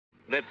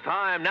It's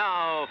time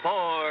now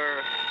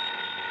for...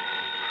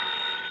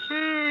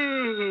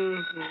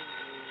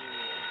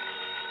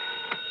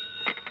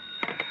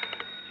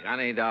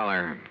 Johnny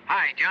Dollar.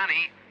 Hi,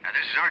 Johnny.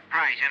 This is Art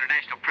Price,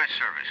 International Press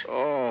Service.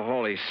 Oh,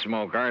 holy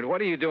smoke, Art.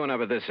 What are you doing up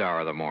at this hour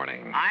of the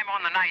morning? I'm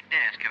on the night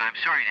desk, and I'm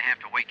sorry to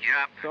have to wake you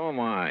up. So am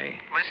I.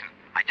 Listen,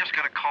 I just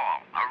got a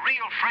call. A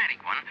real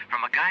frantic one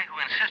from a guy who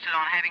insisted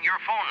on having your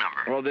phone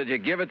number. Well, did you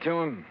give it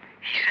to him?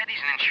 He said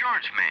he's an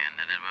insurance man,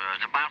 and it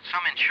was about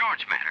some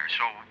insurance matter,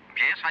 so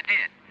yes, I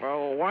did.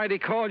 Well, why'd he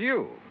call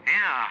you?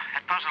 Yeah,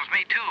 that puzzles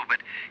me too,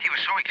 but he was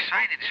so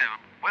excited, so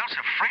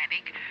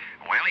frantic.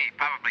 Well, he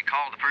probably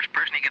called the first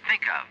person he could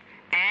think of.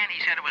 And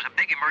he said it was a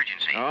big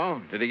emergency.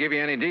 Oh, did he give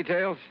you any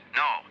details?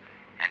 No.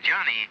 And,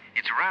 Johnny,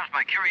 it's aroused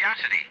my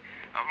curiosity.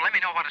 Let me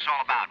know what it's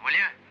all about, will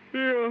you?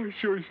 Yeah,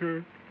 sure,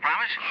 sir.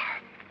 Promise?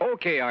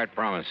 Okay, Art,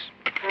 promise.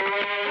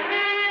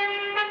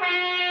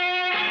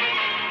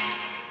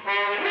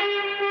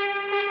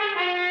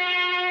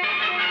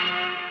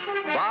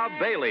 Bob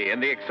Bailey in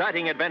the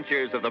exciting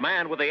adventures of the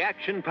man with the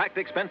action-packed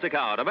expense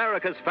account,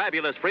 America's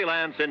fabulous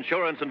freelance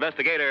insurance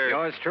investigator.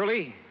 Yours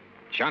truly,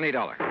 Johnny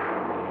Dollar.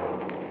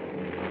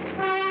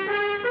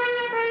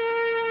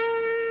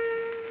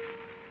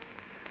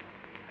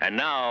 And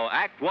now,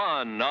 Act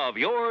One of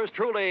yours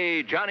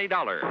truly, Johnny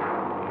Dollar.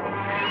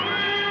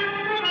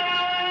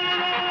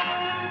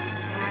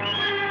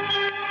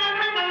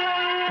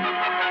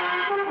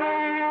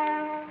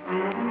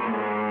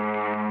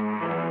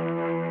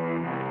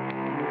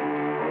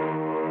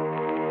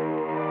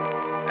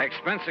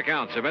 Expense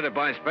account submitted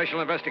by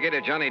Special Investigator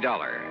Johnny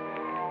Dollar.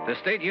 The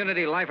State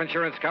Unity Life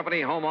Insurance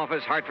Company, Home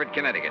Office, Hartford,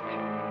 Connecticut.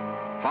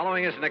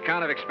 Following is an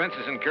account of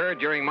expenses incurred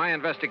during my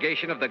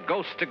investigation of the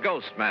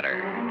ghost-to-ghost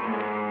matter.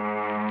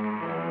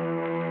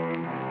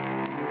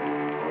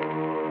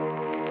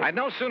 I'd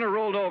no sooner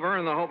rolled over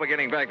in the hope of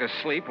getting back to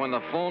sleep when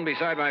the phone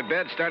beside my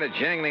bed started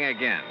jangling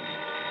again.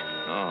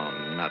 Oh,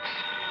 nuts.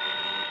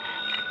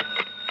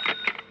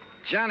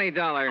 Johnny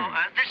Dollar.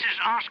 This is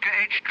Oscar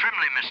H.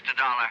 Trimley, Mr.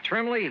 Dollar.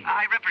 Trimley?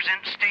 I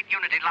represent State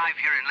Unity Life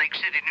here in Lake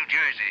City, New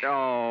Jersey.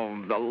 Oh,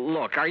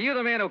 look, are you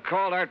the man who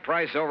called Art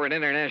Price over at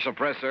International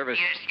Press Service?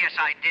 Yes,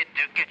 I did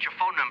get your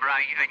phone number.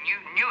 I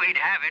knew he'd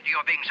have it,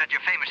 you're being such a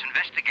famous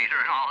investigator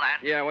and all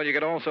that. Yeah, well, you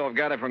could also have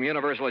got it from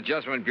Universal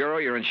Adjustment Bureau,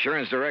 your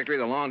insurance directory,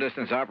 the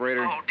long-distance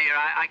operator. Oh, dear,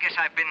 I guess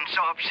I've been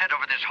so upset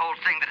over this whole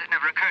thing that it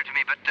never occurred to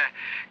me, but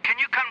can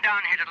you come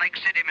down here to Lake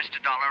City, Mr.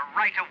 Dollar,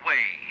 right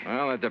away?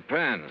 Well, it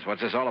depends.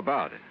 What's this all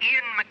about?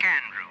 Ian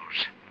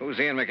McAndrews.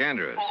 Who's Ian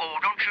McAndrews? Oh,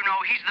 don't you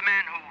know? He's the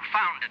man who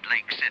founded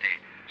Lake City.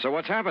 So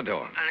what's happened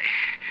to him?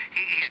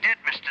 He's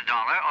dead, Mr.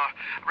 Dollar, or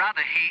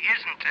rather, he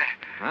isn't.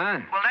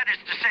 Huh? Well, that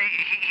is to say,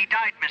 he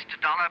died, Mr.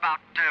 Dollar,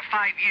 about 5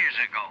 years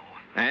ago.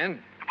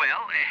 And?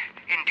 Well,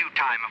 in due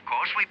time, of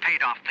course, we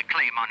paid off the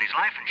claim on his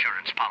life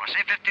insurance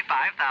policy,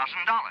 $55,000.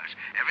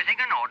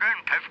 Everything in order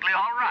and perfectly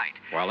all right.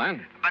 Well,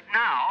 then? But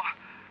now...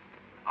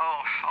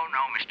 Oh,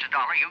 no, Mr.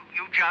 Dollar,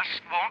 you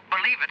just won't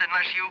believe it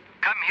unless you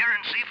come here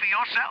and see for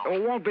yourself. Oh,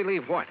 won't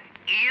believe what?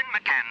 Ian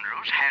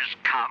McAndrews has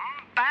come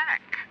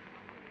back.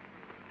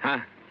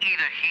 Huh?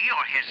 Either he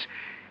or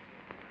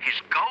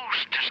his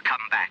ghost has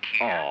come back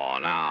here.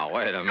 Oh, now,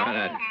 wait a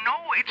minute. No,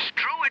 it's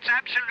true. It's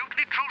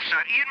absolutely true,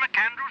 sir. Ian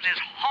McAndrews is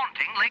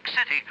haunting Lake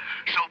City.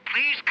 So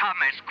please come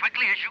as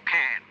quickly as you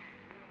can.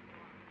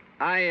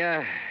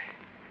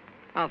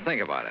 I'll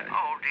think about it.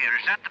 Oh, dear,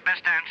 is that the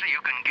best answer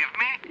you can give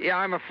me? Yeah,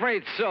 I'm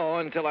afraid so,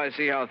 until I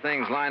see how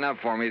things line up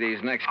for me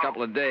these next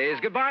couple of days.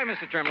 Goodbye,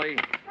 Mr. Trimley.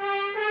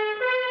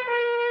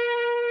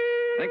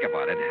 Think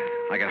about it.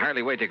 I could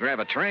hardly wait to grab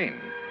a train.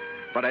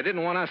 But I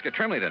didn't want Oscar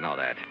Trimley to know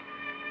that.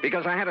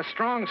 Because I had a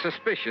strong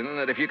suspicion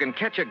that if you can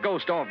catch a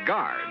ghost off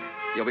guard,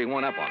 you'll be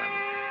one up on him.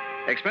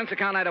 Expense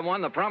account item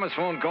 1, the promise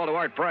phone call to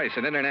Art Price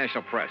in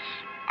International Press.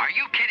 Are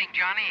you kidding,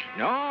 Johnny?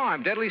 No,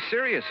 I'm deadly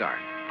serious, Art.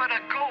 But a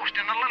ghost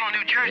in a little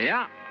New Jersey.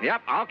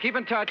 Yep, I'll keep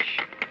in touch.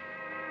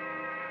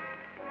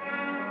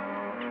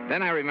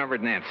 Then I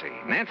remembered Nancy.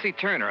 Nancy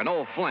Turner, an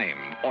old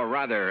flame, or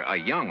rather, a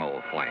young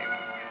old flame.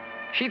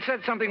 She'd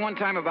said something one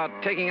time about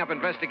taking up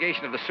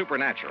investigation of the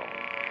supernatural.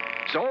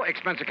 So,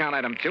 expense account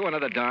item 2,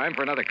 another dime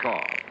for another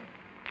call.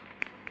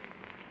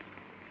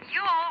 You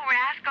old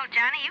rascal,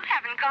 Johnny, you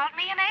haven't called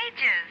me in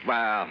ages.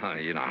 Well,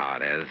 you know how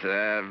it is.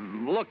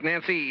 Look,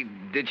 Nancy,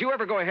 did you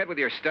ever go ahead with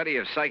your study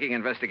of psychic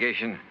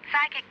investigation?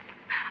 Psychic...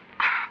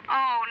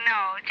 Oh,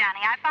 no,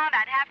 Johnny. I found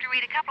I'd have to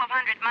read a couple of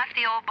hundred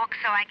musty old books,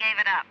 so I gave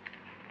it up.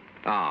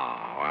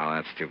 Oh, well,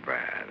 that's too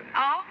bad.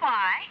 Oh,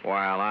 why?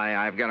 Well,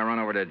 I've got to run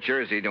over to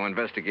Jersey to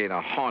investigate a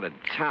haunted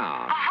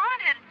town. A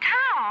haunted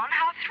town?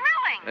 How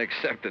thrilling.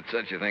 Except that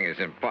such a thing is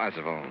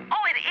impossible.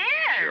 Oh, it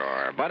is?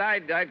 Sure, but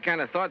I'd kind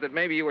of thought that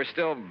maybe you were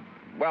still...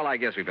 Well, I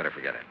guess we better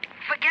forget it.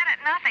 Forget it,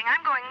 nothing.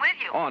 I'm going with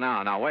you. Oh,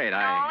 no, wait,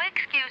 No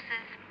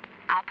excuses.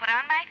 I'll put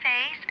on my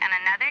face and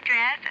another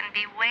dress and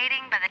be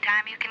waiting by the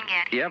time you can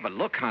get here. Yeah, but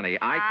look, honey,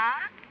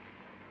 Huh?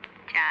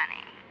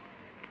 Johnny.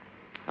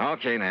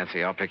 Okay,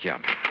 Nancy, I'll pick you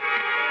up.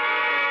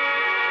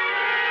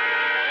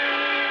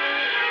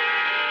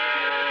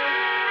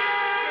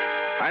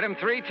 Item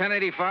 3,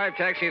 $10.85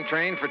 taxi and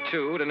train for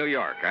 2 to New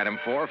York. Item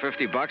 4,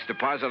 $50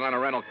 deposit on a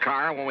rental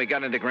car when we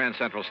got into Grand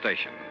Central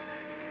Station.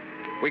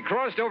 We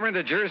crossed over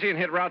into Jersey and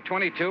hit Route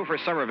 22 for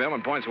Somerville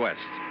and points west.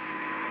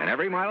 And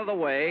every mile of the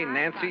way,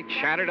 Nancy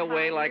chattered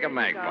away like a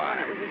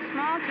magpie.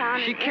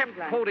 She kept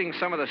quoting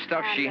some of the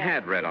stuff she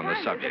had read on the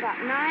subject.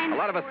 A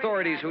lot of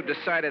authorities who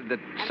decided that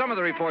some of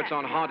the reports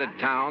on haunted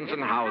towns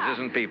and houses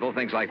and people,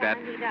 things like that,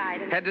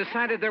 had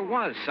decided there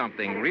was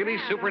something really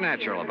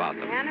supernatural about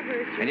them.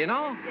 And you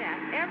know,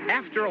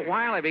 after a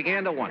while, I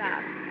began to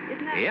wonder.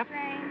 Yep,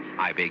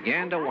 I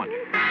began to wonder.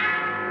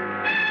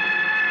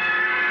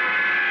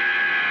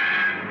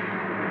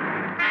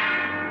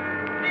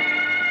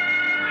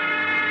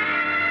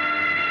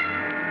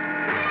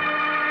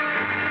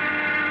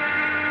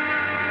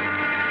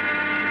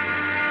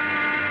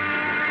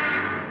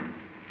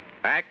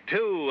 Act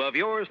 2 of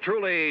yours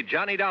truly,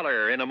 Johnny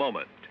Dollar, in a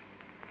moment.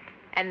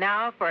 And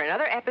now for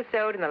another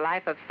episode in the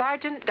life of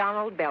Sergeant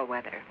Donald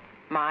Bellwether,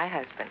 my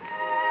husband.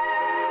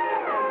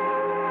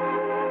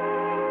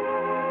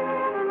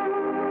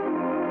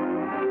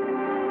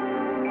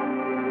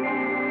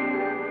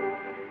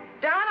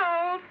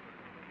 Donald!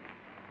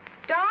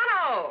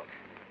 Donald!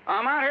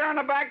 I'm out here on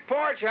the back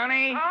porch,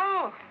 honey.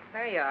 Oh,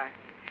 there you are.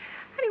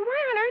 Honey, why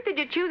on earth did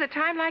you choose a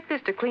time like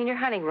this to clean your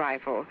hunting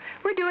rifle?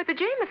 We're due at the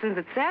Jamesons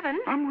at 7.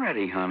 I'm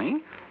ready,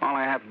 honey. All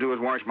I have to do is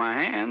wash my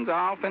hands.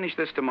 I'll finish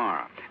this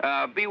tomorrow.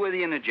 Be with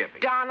you in a jiffy.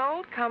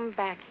 Donald, come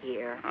back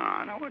here.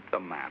 Oh, now, what's the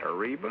matter,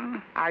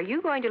 Reba? Are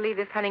you going to leave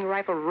this hunting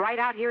rifle right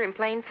out here in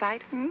plain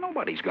sight?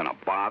 Nobody's going to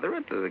bother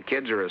it. The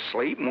kids are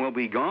asleep and we'll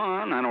be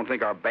gone. I don't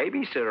think our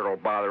babysitter will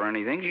bother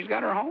anything. She's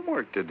got her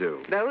homework to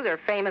do. Those are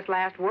famous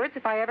last words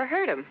if I ever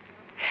heard them.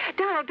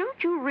 Donald,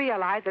 don't you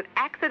realize that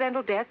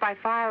accidental death by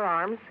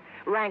firearms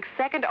ranks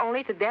second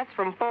only to deaths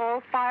from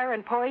fall, fire,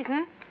 and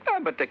poison? Yeah,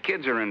 but the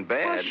kids are in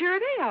bed. Well, sure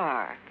they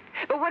are.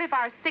 But what if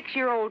our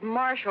 6-year-old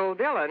Marshall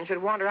Dillon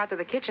should wander out to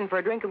the kitchen for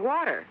a drink of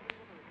water?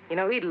 You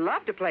know, he'd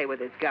love to play with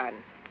his gun.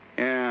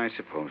 Yeah, I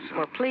suppose so.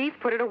 Well, please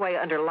put it away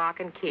under lock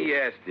and key.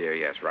 Yes, dear,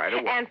 yes, right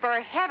away. And for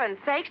heaven's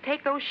sakes,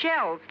 take those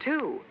shells,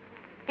 too.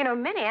 You know,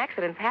 many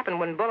accidents happen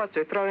when bullets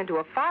are thrown into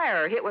a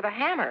fire or hit with a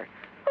hammer.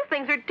 Those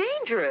things are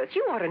dangerous.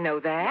 You ought to know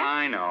that.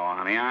 I know,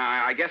 honey.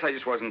 I guess I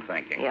just wasn't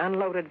thinking. The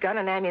unloaded gun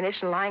and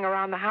ammunition lying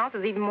around the house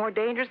is even more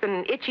dangerous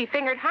than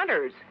itchy-fingered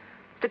hunters.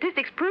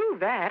 Statistics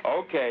prove that.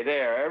 Okay,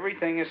 there.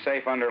 Everything is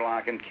safe under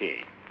lock and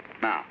key.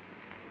 Now,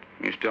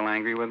 you still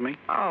angry with me?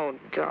 Oh,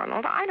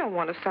 Donald, I don't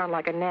want to sound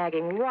like a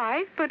nagging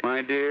wife, but...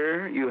 My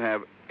dear, you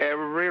have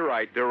every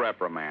right to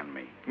reprimand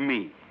me.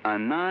 Me, a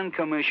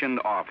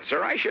non-commissioned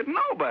officer. I should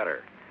know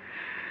better.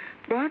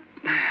 But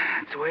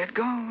that's the way it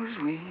goes.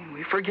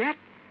 We forget.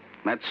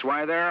 That's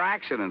why there are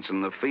accidents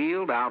in the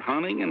field, out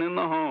hunting, and in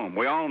the home.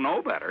 We all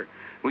know better.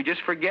 We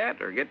just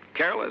forget or get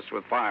careless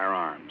with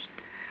firearms.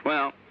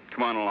 Well,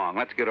 come on along.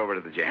 Let's get over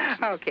to the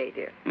Jamesons. Okay,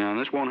 dear. Now,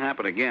 this won't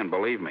happen again,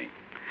 believe me.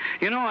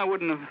 You know, I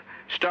wouldn't have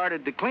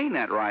started to clean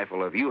that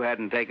rifle if you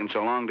hadn't taken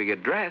so long to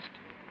get dressed.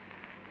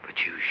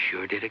 But you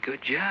sure did a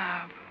good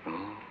job.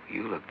 Oh,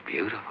 you look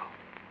beautiful.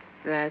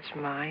 That's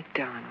my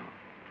Donald.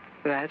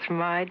 That's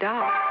my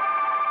doll.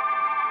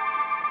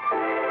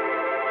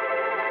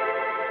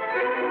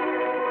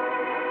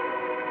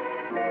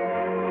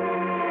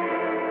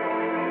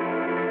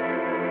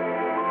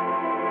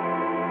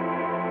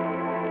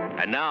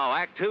 And now,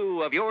 Act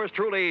 2 of yours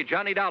truly,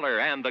 Johnny Dollar,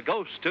 and the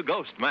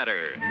Ghost-to-Ghost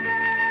Matter.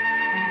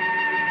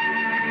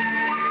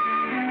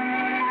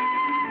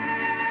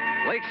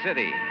 Lake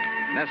City,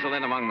 nestled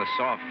in among the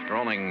soft,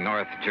 rolling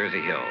North Jersey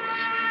hills.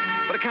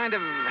 But a kind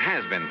of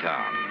has-been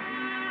town.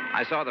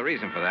 I saw the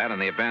reason for that in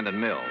the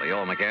abandoned mill, the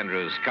old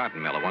McAndrews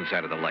cotton mill at one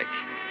side of the lake.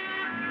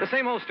 The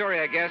same old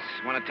story, I guess.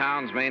 When a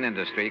town's main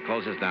industry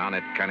closes down,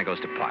 it kind of goes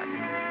to pot.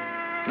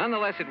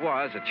 Nonetheless, it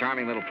was a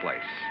charming little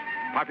place.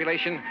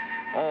 Population,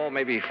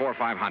 maybe 400 or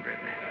 500.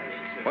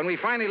 When we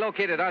finally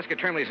located Oscar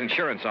Tremley's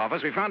insurance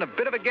office, we found a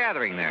bit of a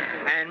gathering there.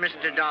 And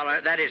Mr.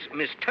 Dollar, that is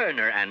Miss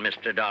Turner and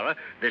Mr. Dollar.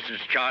 This is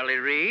Charlie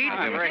Reed.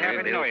 I'm very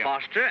happy to know you.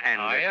 Foster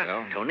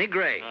and Tony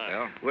Gray.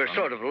 Well, We're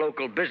sort of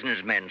local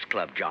businessmen's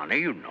club, Johnny,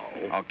 you know.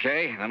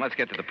 Okay, then let's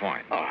get to the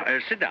point. Oh,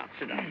 sit down.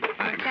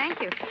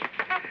 Thank you.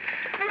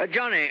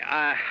 Johnny,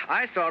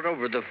 I thought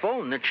over the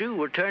phone that you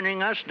were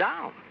turning us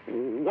down.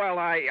 Well,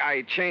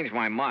 I changed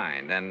my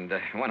mind, and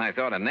when I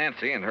thought of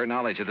Nancy and her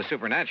knowledge of the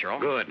supernatural...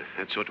 Good.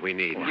 That's what we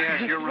need.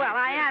 Yes, you're right. Well,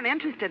 I am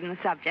interested in the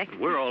subject.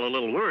 We're all a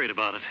little worried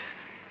about it.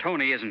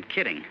 Tony isn't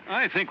kidding.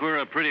 I think we're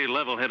a pretty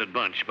level-headed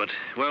bunch, but,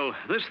 well,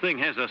 this thing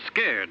has us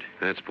scared.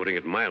 That's putting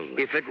it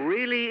mildly. If it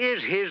really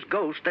is his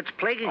ghost that's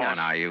plaguing us... Oh,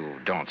 now, you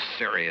don't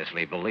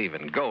seriously believe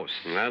in ghosts.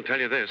 I'll tell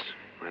you this.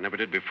 I never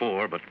did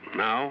before, but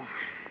now,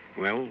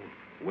 well,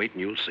 wait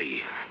and you'll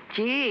see.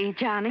 Gee,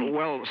 Johnny.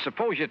 Well,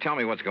 suppose you tell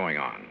me what's going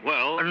on.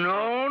 Well...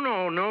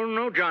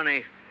 No,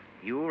 Johnny.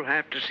 You'll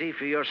have to see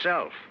for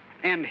yourself.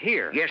 And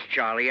here. Yes,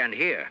 Charlie, and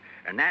here.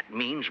 And that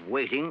means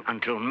waiting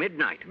until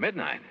midnight.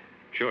 Midnight?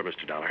 Sure,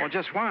 Mr. Dollar. Well,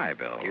 just why,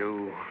 Bill?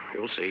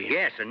 You'll see.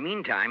 Yes, and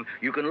meantime,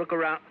 you can look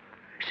around...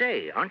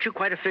 Say, aren't you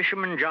quite a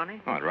fisherman,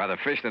 Johnny? Oh, I'd rather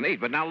fish than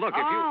eat, but now look, if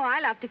you... Oh, I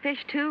love to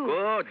fish, too.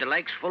 Good. The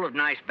lake's full of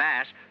nice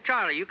bass.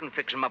 Charlie, you can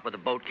fix them up with a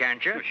boat,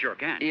 can't you? Sure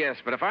can. Yes,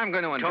 but if I'm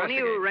going to Tony, investigate...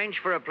 you arrange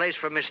for a place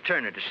for Miss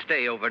Turner to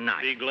stay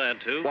overnight. Be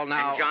glad to. Well,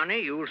 now... And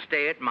Johnny, you'll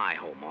stay at my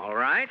home, all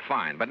right?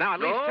 Fine, but now at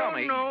least tell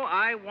me... No,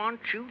 I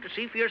want you to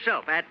see for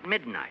yourself at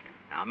midnight.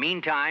 Now,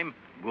 meantime,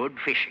 good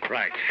fishing.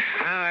 Right.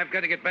 Now, I've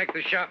got to get back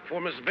to the shop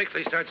before Mrs.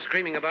 Bixley starts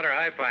screaming about her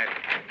high five.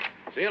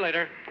 See you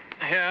later.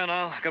 Yeah, and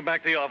I'll come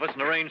back to the office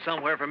and arrange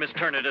somewhere for Miss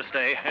Turner to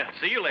stay.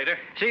 See you later.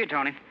 See you,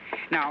 Tony.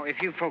 Now,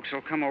 if you folks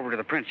will come over to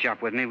the print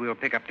shop with me, we'll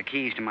pick up the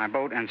keys to my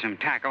boat and some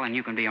tackle, and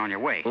you can be on your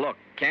way. Look,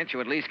 can't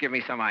you at least give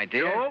me some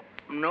idea?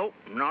 Nope,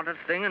 not a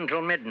thing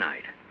until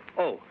midnight.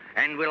 Oh,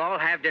 and we'll all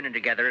have dinner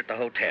together at the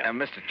hotel.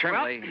 Mr.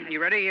 Trimley... Well,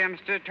 you ready,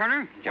 Mr.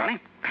 Turner? Johnny?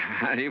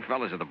 You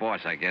fellas are the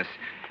boss, I guess.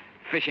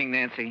 Fishing,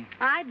 Nancy?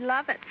 I'd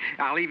love it.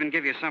 I'll even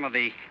give you some of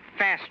the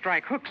fast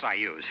strike hooks I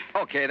use.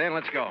 Okay, then,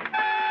 let's go.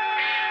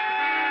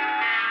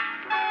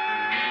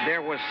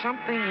 There was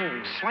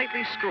something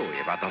slightly screwy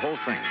about the whole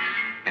thing.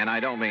 And I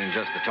don't mean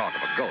just the talk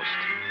of a ghost.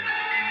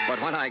 But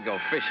when I go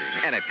fishing,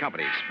 and at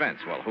company expense,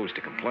 well, who's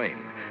to complain?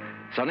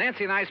 So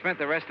Nancy and I spent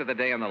the rest of the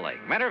day on the lake.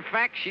 Matter of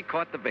fact, she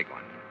caught the big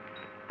one.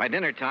 By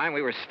dinner time,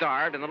 we were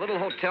starved, and the little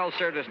hotel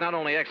served us not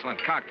only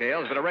excellent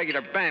cocktails, but a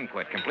regular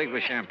banquet, complete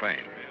with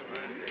champagne.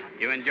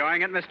 You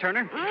enjoying it, Miss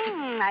Turner?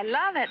 I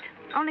love it.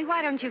 Only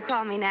why don't you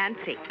call me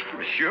Nancy?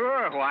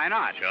 Sure, why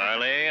not?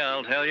 Charlie,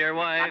 I'll tell your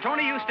wife. Now,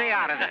 Tony, you stay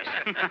out of this.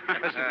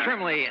 Mr.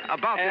 Trimley,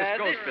 about this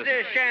ghost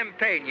business.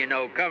 Champagne, you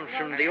know, comes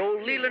from the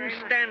old Leland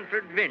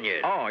Stanford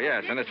vineyard. Oh,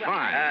 yes, and it's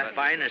fine.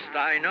 Finest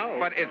I know.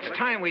 But it's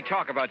time we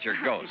talk about your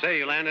ghost. Say,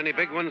 you land any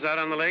big ones out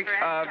on the lake?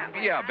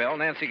 Yeah, Bill.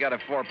 Nancy got a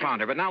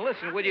 4-pounder. But now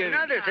listen, will you...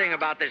 Another thing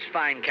about this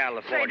fine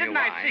California Say, didn't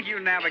wine. I see you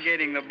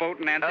navigating the boat,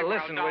 Nancy?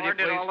 Listen, will you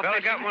please?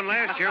 Fella got one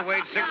last year,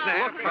 weighed 6.5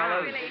 Look,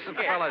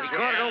 fellas,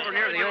 Caught it over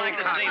near the old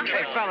cotton.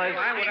 Hey, fellas,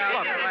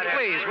 look,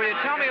 please, will you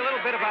tell me a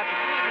little bit about...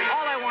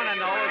 All I want to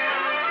know is...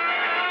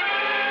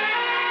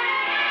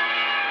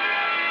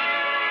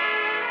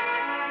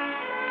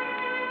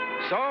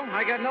 So,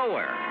 I got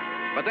nowhere.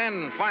 But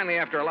then, finally,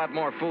 after a lot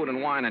more food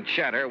and wine and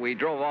chatter, we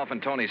drove off in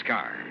Tony's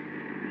car.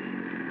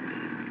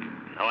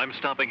 Now, I'm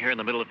stopping here in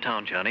the middle of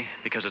town, Johnny,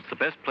 because it's the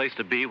best place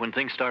to be when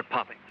things start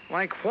popping.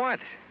 Like what?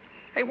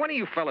 Hey, when are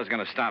you fellas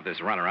going to stop this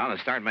runaround and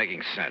start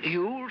making sense?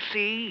 You'll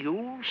see.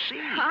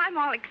 I'm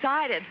all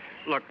excited.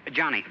 Look,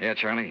 Johnny. Yeah,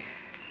 Charlie?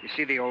 You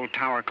see the old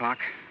tower clock?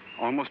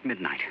 Almost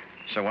midnight.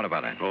 So what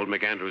about that? Old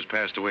McAndrews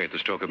passed away at the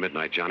stroke of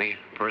midnight, Johnny.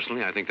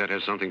 Personally, I think that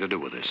has something to do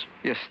with this.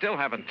 You still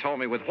haven't told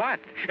me with what?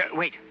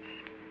 Wait.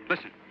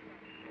 Listen.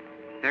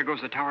 There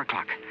goes the tower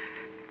clock.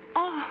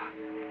 Oh,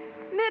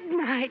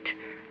 midnight.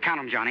 Count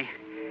them, Johnny.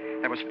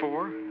 That was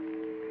 4,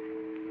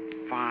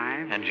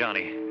 5... And,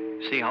 Johnny,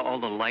 see how all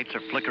the lights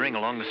are flickering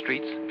along the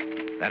streets?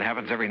 That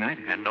happens every night?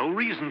 And no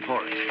reason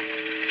for it.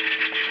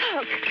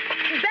 Look,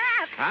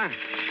 bats. Huh?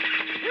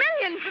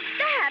 Millions of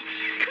bats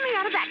coming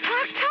out of that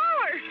clock tower.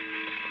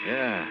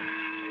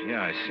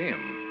 Yeah, I see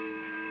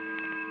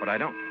him. But I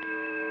don't...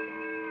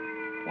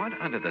 What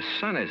under the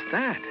sun is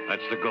that?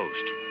 That's the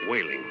ghost,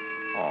 wailing.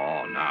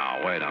 Oh,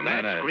 now, wait a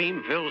minute. That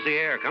scream fills the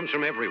air, comes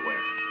from everywhere.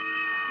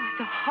 Oh,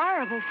 it's a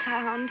horrible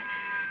sound.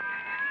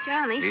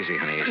 Johnny. Easy,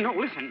 honey. Easy. No,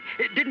 listen.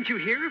 Didn't you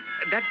hear?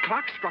 That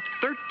clock struck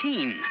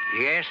 13.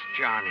 Yes,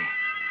 Johnny.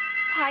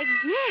 Why,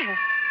 yes.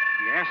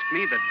 You ask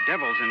me, the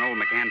devil's in old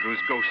McAndrew's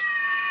ghost.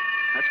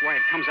 That's why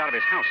it comes out of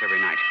his house every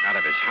night. Out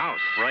of his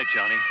house? Right,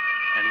 Johnny.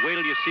 And wait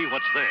till you see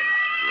what's there.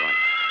 Right.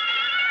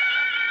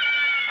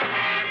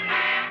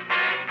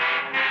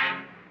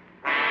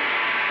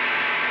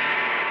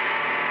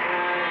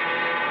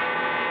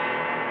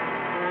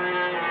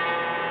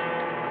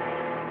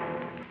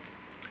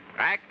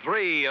 Act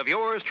 3 of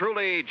yours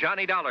truly,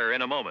 Johnny Dollar,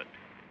 in a moment.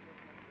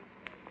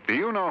 Do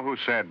you know who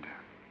said,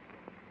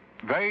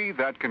 "They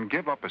that can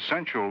give up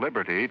essential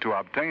liberty to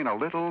obtain a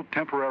little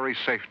temporary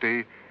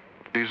safety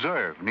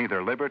deserve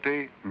neither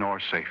liberty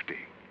nor safety"?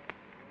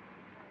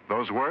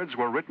 Those words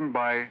were written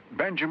by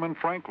Benjamin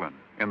Franklin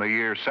in the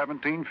year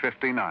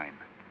 1759.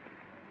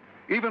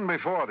 Even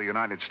before the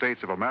United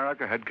States of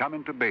America had come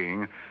into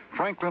being,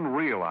 Franklin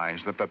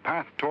realized that the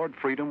path toward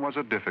freedom was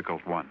a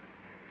difficult one.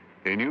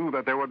 He knew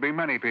that there would be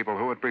many people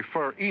who would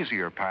prefer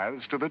easier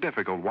paths to the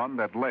difficult one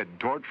that led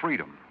toward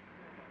freedom.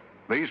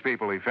 These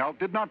people, he felt,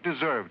 did not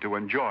deserve to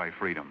enjoy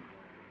freedom.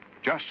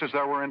 Just as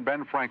there were in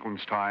Ben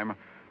Franklin's time,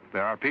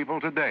 there are people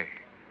today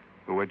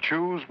who would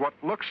choose what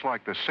looks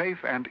like the safe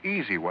and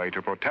easy way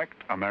to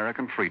protect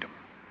American freedom.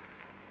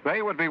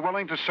 They would be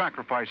willing to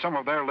sacrifice some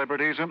of their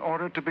liberties in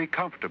order to be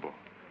comfortable.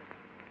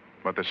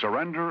 But the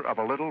surrender of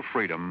a little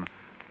freedom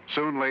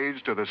soon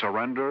leads to the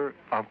surrender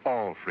of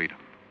all freedom.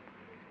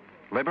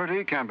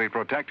 Liberty can be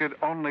protected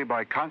only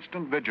by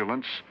constant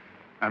vigilance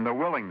and the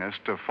willingness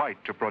to fight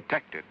to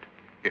protect it,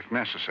 if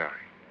necessary.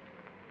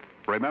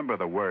 Remember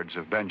the words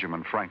of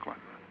Benjamin Franklin.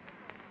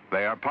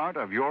 They are part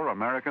of your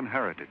American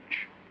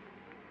heritage.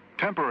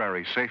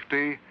 Temporary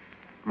safety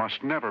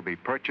must never be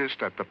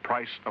purchased at the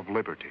price of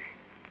liberty.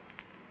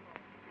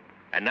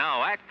 And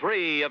now, Act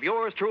 3 of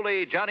yours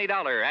truly, Johnny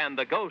Dollar and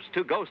the Ghost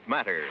to Ghost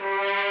Matter.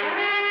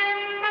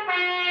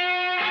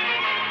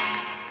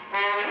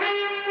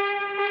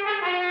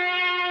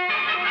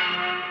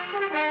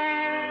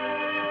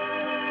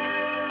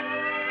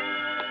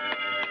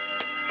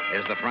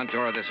 Is the front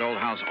door of this old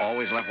house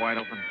always left wide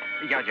open?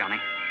 Yeah, Johnny.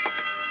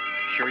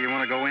 Sure you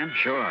want to go in?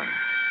 Sure.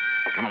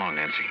 Come along,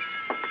 Nancy.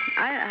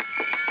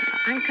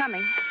 I'm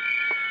coming.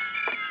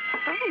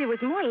 If only there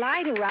was more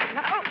light around.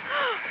 Oh!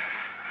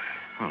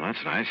 Well,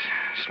 that's nice.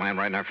 Slammed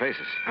right in our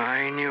faces.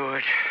 I knew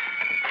it.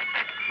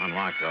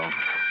 Unlocked, though.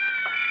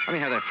 Let me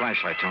have that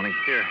flashlight, Tony.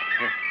 Here.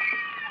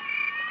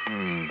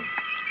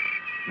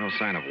 No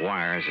sign of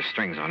wires or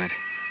strings on it.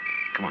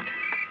 Come on.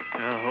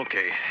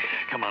 Okay.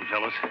 Come on,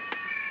 fellas.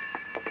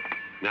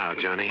 Now,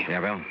 Johnny. Yeah,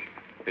 Bill?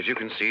 As you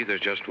can see,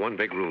 there's just one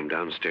big room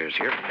downstairs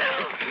here.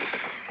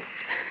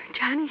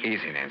 Johnny.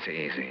 Easy, Nancy,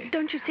 easy.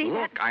 Don't you see that?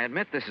 Look, I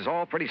admit this is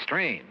all pretty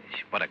strange,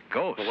 but a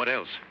ghost. Well, what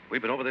else?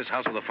 We've been over this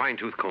house with a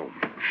fine-tooth comb.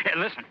 Hey,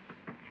 listen.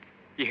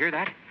 You hear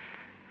that?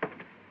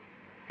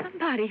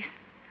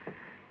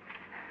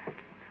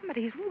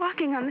 Somebody's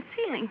walking on the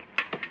ceiling.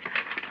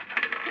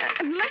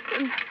 And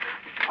listen.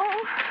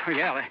 Oh. Oh,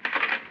 yeah.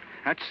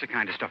 That's the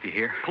kind of stuff you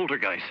hear.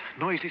 Poltergeist,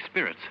 noisy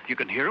spirits. You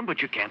can hear them,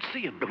 but you can't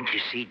see them. Don't you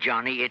see,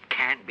 Johnny? It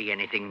can't be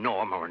anything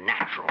normal or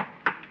natural.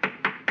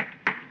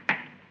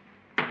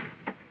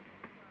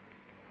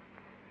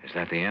 Is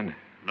that the end?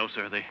 No,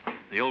 sir.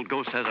 The old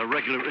ghost has a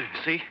regular...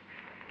 see?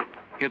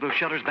 Hear those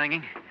shutters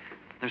banging?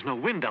 There's no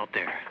wind out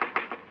there.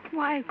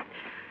 Why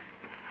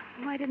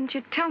didn't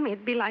you tell me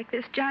it'd be like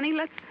this, Johnny?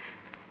 Let's...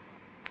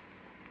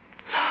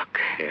 Look.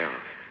 Yeah.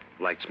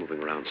 Lights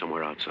moving around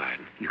somewhere outside.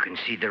 You can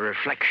see the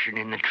reflection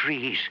in the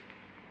trees.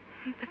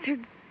 But they're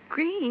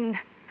green.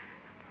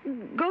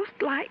 Ghost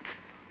lights.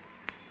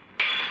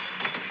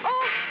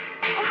 Oh!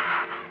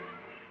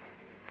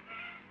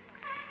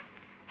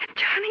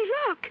 Johnny,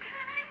 look.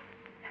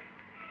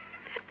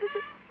 There's a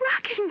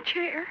rocking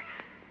chair.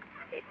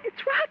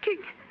 It's rocking.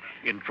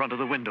 In front of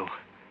the window,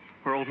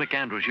 where old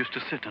McAndrews used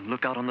to sit and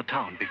look out on the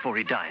town before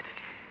he died.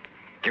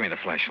 Give me the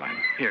flashlight.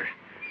 Here.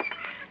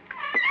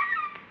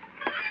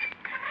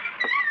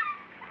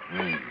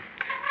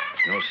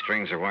 No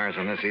strings or wires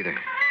on this either.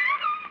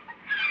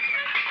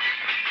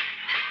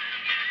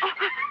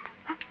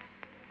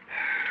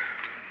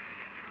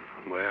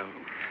 Well,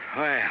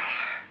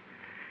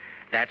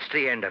 that's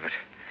the end of it.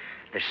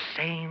 The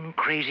same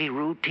crazy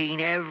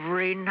routine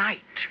every night.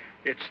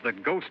 It's the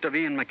ghost of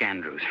Ian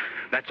McAndrews.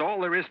 That's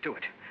all there is to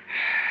it.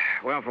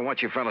 Well, from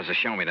what you fellas have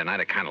shown me tonight,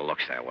 it kind of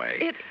looks that way.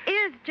 It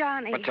is,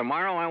 Johnny. But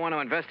tomorrow I want to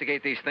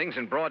investigate these things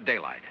in broad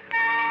daylight.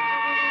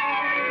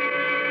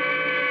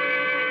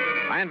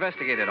 I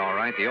investigated, all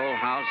right, the old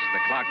house, the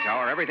clock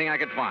tower, everything I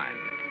could find.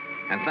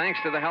 And thanks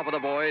to the help of the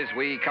boys,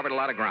 we covered a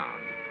lot of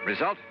ground.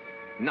 Result?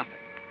 Nothing.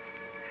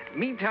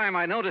 Meantime,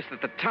 I noticed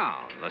that the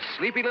town, the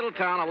sleepy little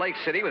town of Lake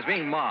City, was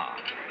being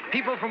mobbed.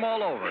 People from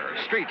all over,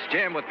 streets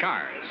jammed with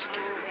cars.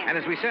 And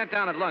as we sat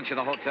down at lunch in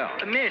the hotel...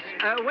 Miss,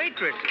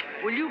 waitress,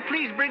 will you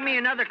please bring me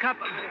another cup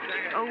of...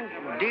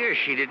 Oh, dear,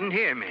 she didn't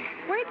hear me.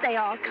 Where'd they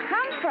all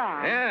come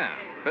from? Yeah,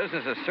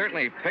 business has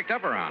certainly picked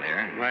up around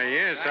here. Why,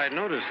 yes, I'd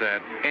noticed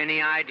that.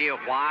 Any idea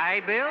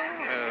why, Bill?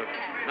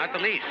 Not the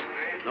least.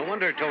 No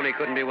wonder Tony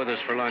couldn't be with us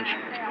for lunch.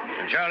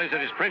 And Charlie's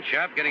at his print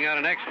shop getting out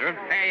an extra.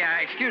 Hey,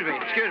 excuse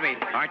me.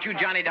 Aren't you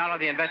Johnny Dollar,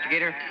 the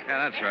investigator?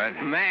 Yeah, that's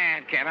right.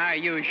 Man, can I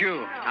use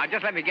you? Now,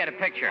 just let me get a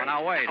picture. Well,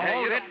 now, wait.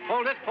 Hey,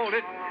 Hold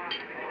it.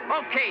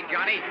 Okay,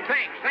 Johnny.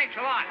 Thanks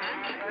a lot.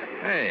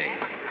 Hey,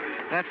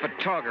 that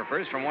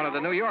photographer's from one of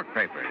the New York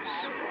papers.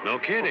 No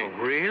kidding.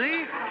 Oh,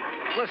 really?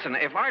 Listen,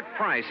 if Art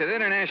Price at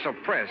International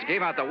Press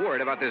gave out the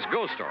word about this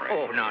ghost story...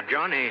 Oh, now,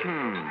 Johnny.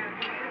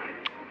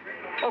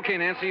 Okay,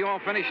 Nancy, you all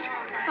finished?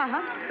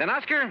 Uh-huh. Then,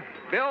 Oscar,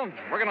 Bill,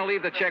 we're going to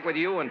leave the check with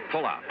you and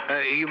pull out.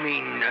 You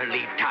mean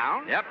leave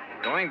town? Yep,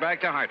 going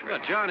back to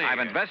Hartford. Johnny. I've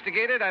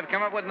investigated. I've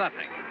come up with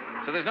nothing.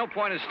 So there's no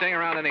point in staying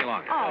around any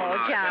longer.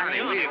 Oh, Johnny.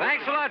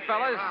 Thanks a lot,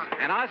 fellas.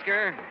 And,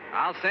 Oscar,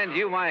 I'll send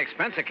you my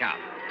expense account.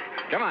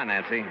 Come on,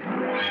 Nancy.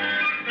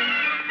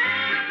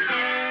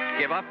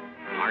 Give up?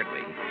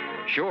 Hardly.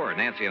 Sure,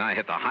 Nancy and I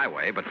hit the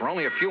highway, but for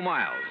only a few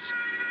miles.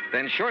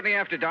 Then shortly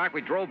after dark,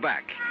 we drove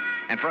back.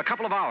 And for a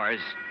couple of hours,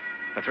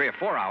 for 3 or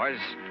 4 hours...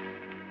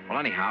 Well,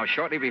 anyhow,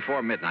 shortly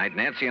before midnight,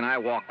 Nancy and I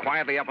walked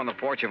quietly up on the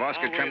porch of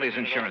Oscar Trembley's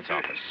insurance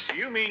office.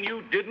 You mean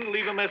you didn't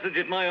leave a message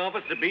at my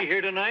office to be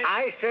here tonight?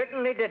 I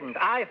certainly didn't.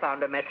 I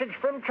found a message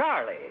from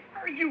Charlie.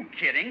 Are you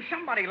kidding?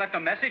 Somebody left a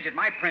message at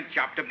my print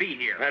shop to be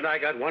here. And I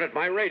got one at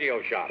my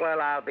radio shop. Well,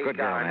 I'll be Good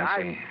girl, darned.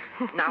 Nancy.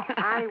 Now,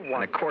 I And,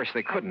 want... of course,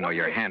 they couldn't know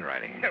your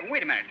handwriting.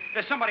 Wait a minute.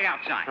 There's somebody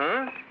outside.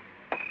 Huh?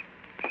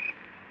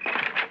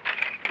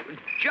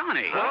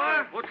 Johnny.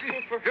 What's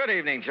he for? Good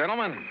evening,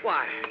 gentlemen.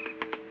 Why,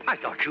 I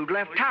thought you'd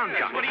left town,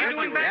 Johnny. What are you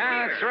doing back Yeah,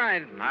 here? that's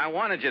right. I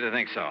wanted you to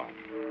think so.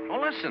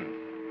 Well, listen.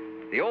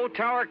 The old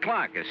tower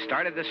clock has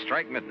started to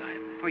strike midnight.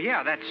 Oh,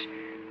 yeah, that's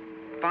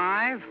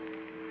 5,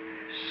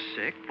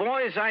 6.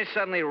 Boys, I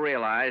suddenly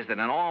realized that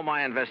in all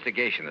my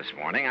investigation this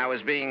morning, I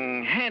was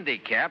being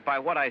handicapped by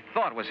what I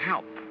thought was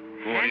help.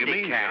 What do you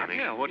mean, Handicap? Johnny?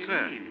 Yeah, what's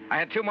that? I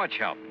had too much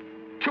help.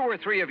 2 or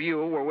 3 of you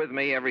were with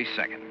me every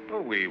second.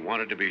 Oh, we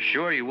wanted to be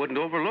sure you wouldn't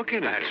overlook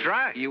anything. That's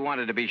right. You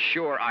wanted to be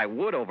sure I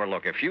would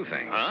overlook a few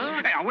things.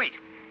 Huh? Now, wait.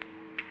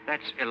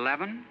 That's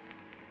 11,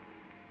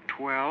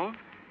 12.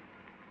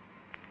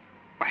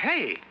 Well,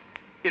 hey,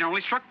 it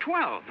only struck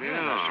 12. Yeah,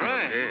 that's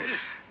right. It is.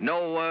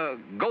 No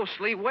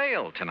ghostly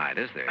wail tonight,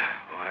 is there?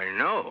 I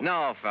know.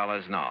 No,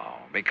 fellas, no.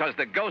 Because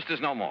the ghost is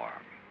no more.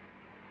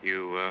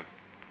 You,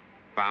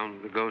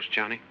 found the ghost,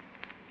 Johnny?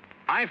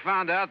 I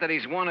found out that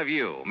he's one of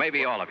you,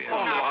 maybe all of you. What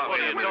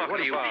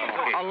are you talking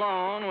about?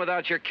 Alone,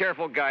 without your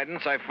careful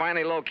guidance, I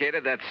finally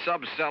located that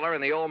sub-cellar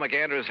in the old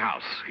McAndrews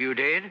house. You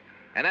did?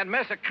 And that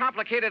mess of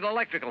complicated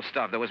electrical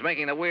stuff that was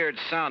making the weird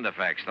sound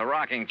effects, the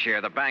rocking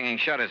chair, the banging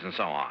shutters, and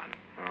so on.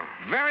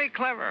 Very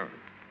clever.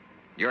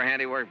 Your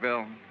handiwork,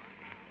 Bill?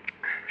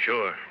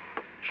 Sure.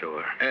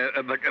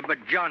 But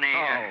Johnny...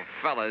 Oh,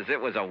 fellas,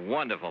 it was a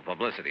wonderful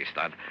publicity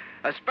stunt,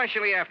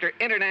 especially after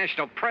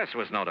international press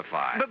was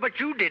notified. But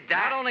you did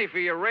that. Not only for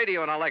your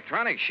radio and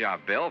electronics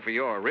shop, Bill, for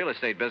your real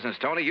estate business,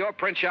 Tony, your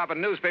print shop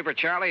and newspaper,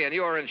 Charlie, and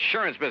your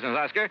insurance business,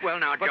 Oscar. Well,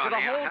 now, but for the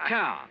Johnny, whole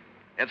town.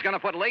 It's going to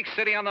put Lake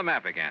City on the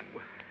map again.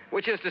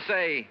 Which is to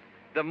say,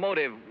 the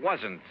motive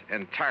wasn't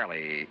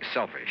entirely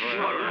selfish.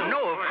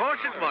 No, of course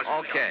it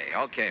wasn't.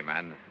 Okay,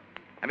 man.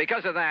 And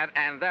because of that,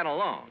 and that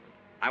alone,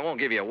 I won't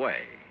give you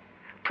away.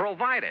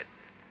 Provided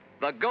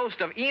the ghost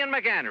of Ian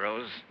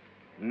McAndrews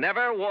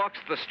never walks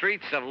the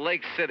streets of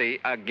Lake City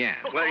again.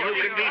 Well, you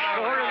can be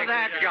sure of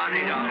that,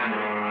 Johnny, darling.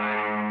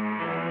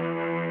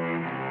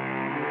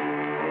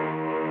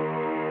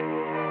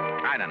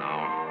 I don't know.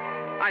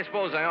 I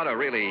suppose I ought to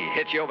really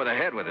hit you over the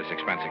head with this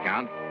expense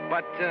account.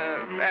 But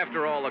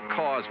after all, the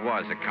cause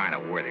was a kind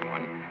of worthy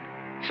one.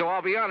 So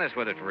I'll be honest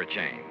with it for a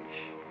change.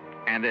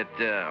 And it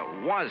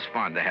was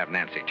fun to have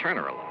Nancy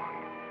Turner along.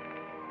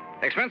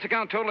 Expense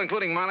account total,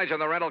 including mileage on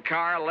the rental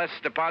car, less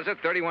deposit,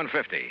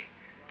 $31.50.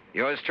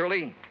 Yours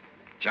truly,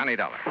 Johnny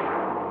Dollar.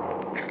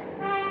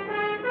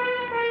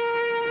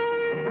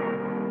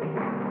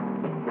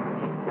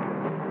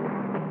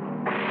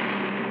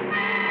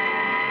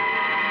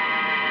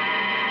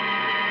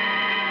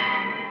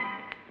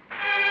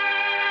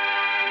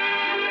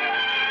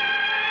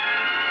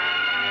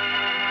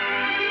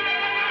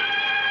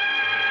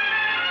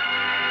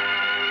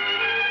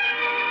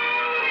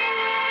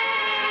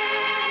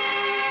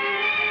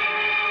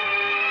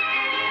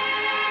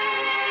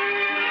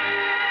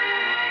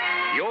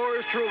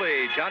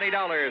 Truly, Johnny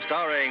Dollar,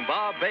 starring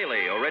Bob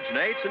Bailey,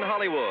 originates in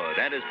Hollywood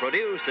and is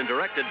produced and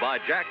directed by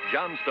Jack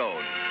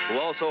Johnstone, who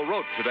also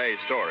wrote today's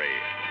story.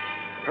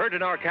 Heard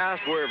in our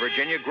cast were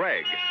Virginia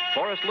Gregg,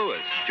 Forrest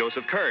Lewis,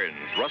 Joseph Kearns,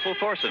 Russell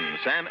Thorson,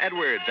 Sam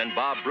Edwards, and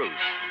Bob Bruce.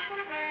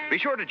 Be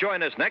sure to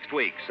join us next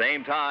week,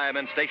 same time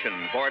and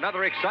station, for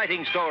another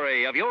exciting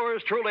story of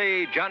yours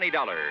truly, Johnny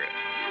Dollar.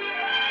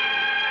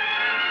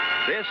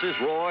 This is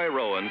Roy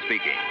Rowan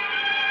speaking.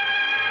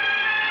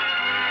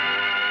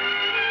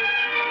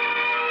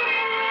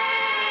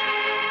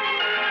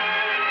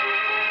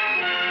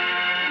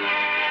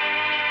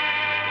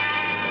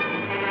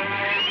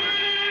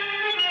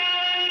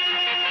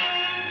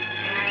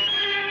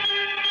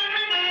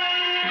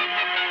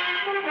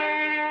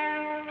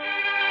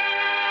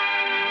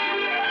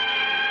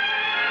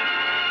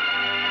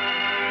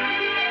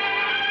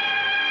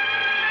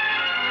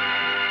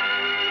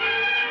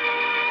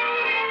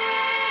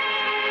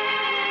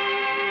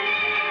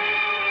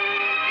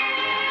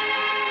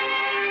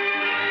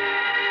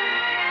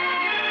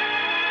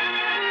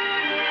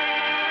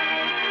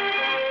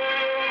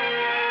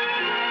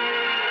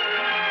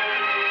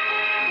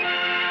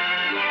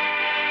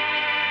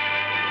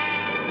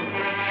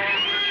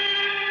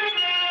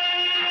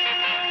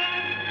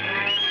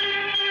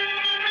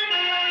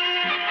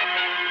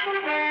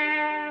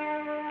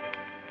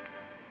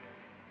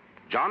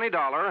 Johnny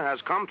Dollar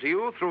has come to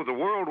you through the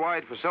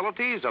worldwide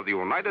facilities of the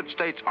United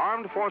States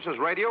Armed Forces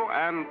Radio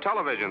and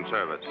Television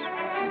Service.